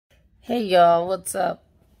Hey y'all, what's up?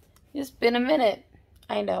 It's been a minute.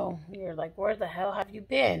 I know. You're like, where the hell have you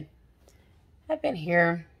been? I've been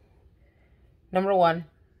here. Number one,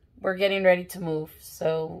 we're getting ready to move,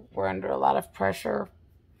 so we're under a lot of pressure.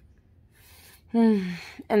 And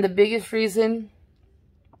the biggest reason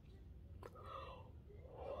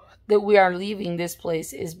that we are leaving this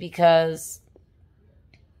place is because,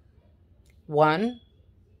 one,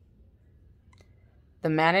 the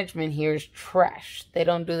management here is trash. They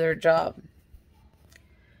don't do their job.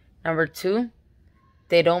 Number two,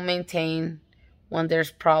 they don't maintain when there's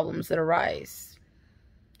problems that arise.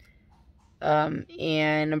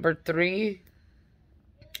 And number three,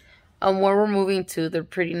 where we're moving to, they're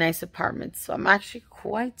pretty nice apartments. So I'm actually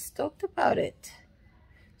quite stoked about it.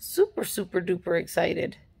 Super, super duper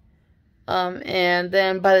excited. And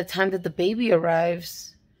then by the time that the baby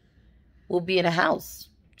arrives, we'll be in a house.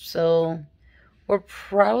 So we're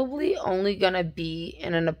probably only going to be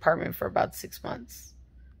in an apartment for about 6 months.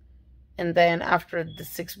 And then after the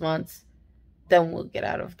 6 months, then we'll get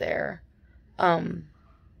out of there. I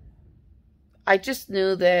just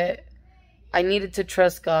knew that I needed to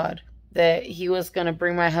trust God, that He was going to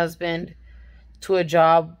bring my husband to a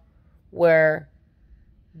job where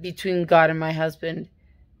between God and my husband,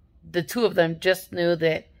 the two of them just knew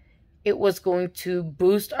that it was going to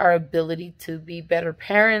boost our ability to be better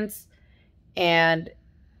parents, and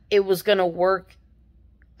it was going to work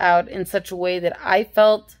out in such a way that I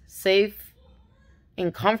felt safe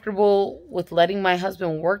and comfortable with letting my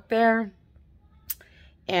husband work there.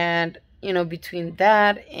 And, you know, between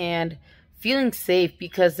that and feeling safe,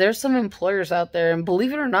 because there's some employers out there, and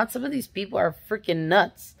believe it or not, some of these people are freaking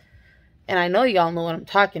nuts. And I know y'all know what I'm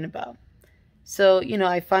talking about. So, you know,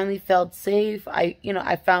 I finally felt safe.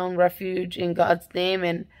 I found refuge in God's name,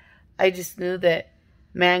 and I just knew that,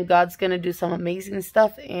 man, God's going to do some amazing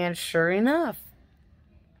stuff. And sure enough,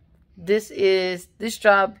 this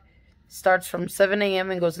job starts from 7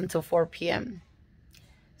 a.m. and goes until 4 p.m.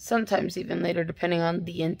 Sometimes even later, depending on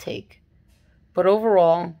the intake. But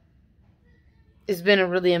overall, it's been a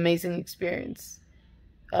really amazing experience.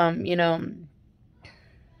 You know,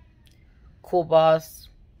 cool boss.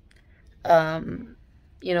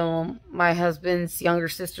 You know, my husband's younger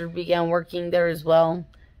sister began working there as well.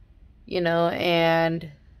 You know,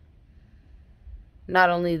 and not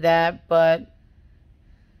only that, but,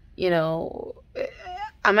 you know,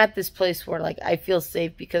 I'm at this place where, like, I feel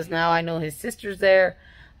safe because now I know his sister's there.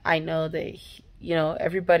 I know that, you know,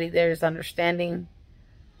 everybody there is understanding,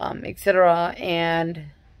 etc. And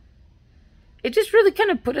it just really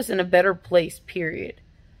kind of put us in a better place, period.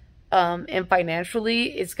 And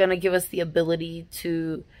financially, it's going to give us the ability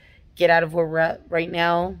to get out of where we're at right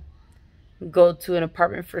now, go to an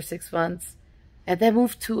apartment for 6 months, and then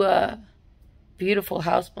move to a beautiful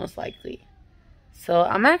house, most likely. So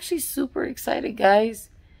I'm actually super excited, guys.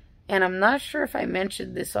 And I'm not sure if I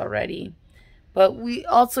mentioned this already, but we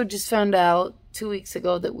also just found out 2 weeks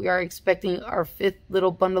ago that we are expecting our 5th little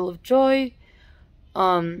bundle of joy.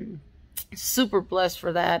 Super blessed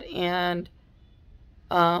for that. And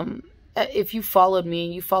if you followed me,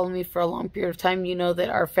 and you followed me for a long period of time, you know that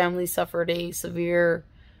our family suffered a severe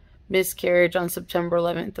miscarriage on September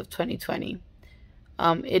 11th of 2020.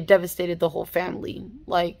 It devastated the whole family.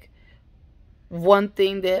 Like, one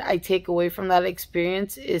thing that I take away from that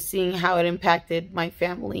experience is seeing how it impacted my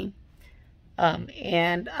family.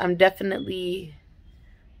 And I'm definitely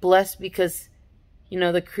blessed because, you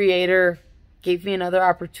know, the Creator gave me another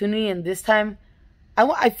opportunity. And this time,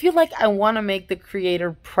 I feel like I want to make the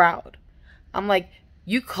Creator proud. I'm like,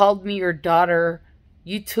 you called me your daughter.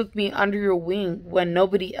 You took me under your wing when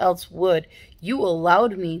nobody else would. You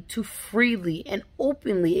allowed me to freely and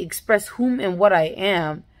openly express whom and what I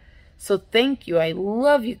am. So thank you. I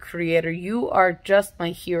love you, Creator. You are just my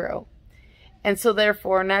hero. And so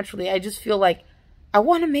therefore, naturally, I just feel like I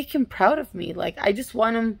want to make him proud of me. Like, I just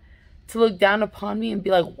want him to look down upon me and be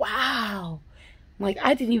like, wow. Like,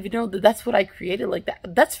 I didn't even know that that's what I created. Like,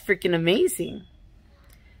 that's freaking amazing.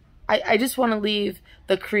 I just want to leave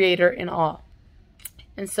the Creator in awe.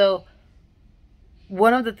 And so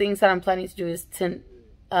one of the things that I'm planning to do is to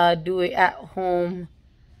do an at-home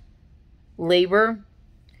labor.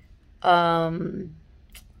 And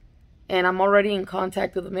I'm already in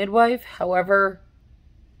contact with a midwife. However,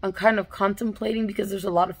 I'm kind of contemplating because there's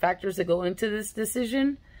a lot of factors that go into this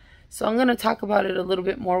decision. So I'm going to talk about it a little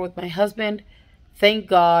bit more with my husband. Thank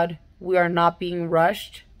God we are not being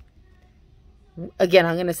rushed. Again,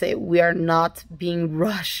 I'm going to say we are not being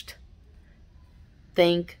rushed.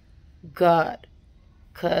 Thank God.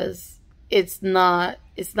 Because it's not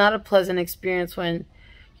a pleasant experience when,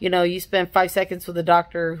 you know, you spend 5 seconds with a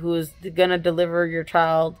doctor who is going to deliver your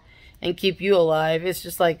child and keep you alive. It's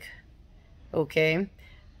just like, okay.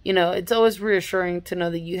 You know, it's always reassuring to know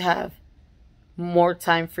that you have more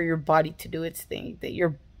time for your body to do its thing, that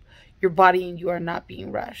your body and you are not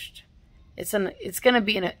being rushed. It's going to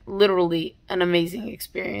be literally an amazing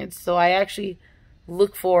experience. So I actually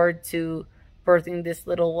look forward to birthing this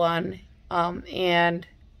little one. And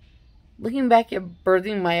looking back at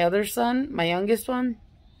birthing my other son, my youngest one,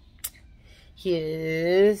 he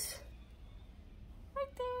is right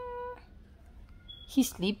there. He's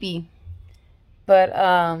sleepy. But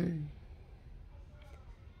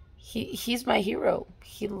he's my hero.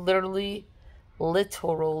 He literally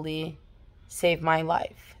saved my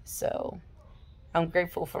life. So I'm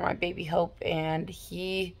grateful for my baby Hope, and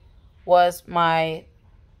he was my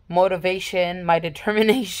motivation, my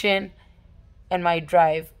determination, and my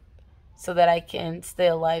drive so that I can stay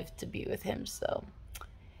alive to be with him. So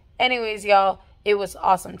anyways, y'all, it was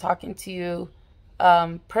awesome talking to you.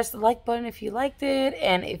 Press the like button if you liked it,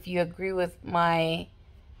 and if you agree with my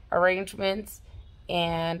arrangements,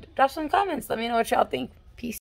 and drop some comments. Let me know what y'all think.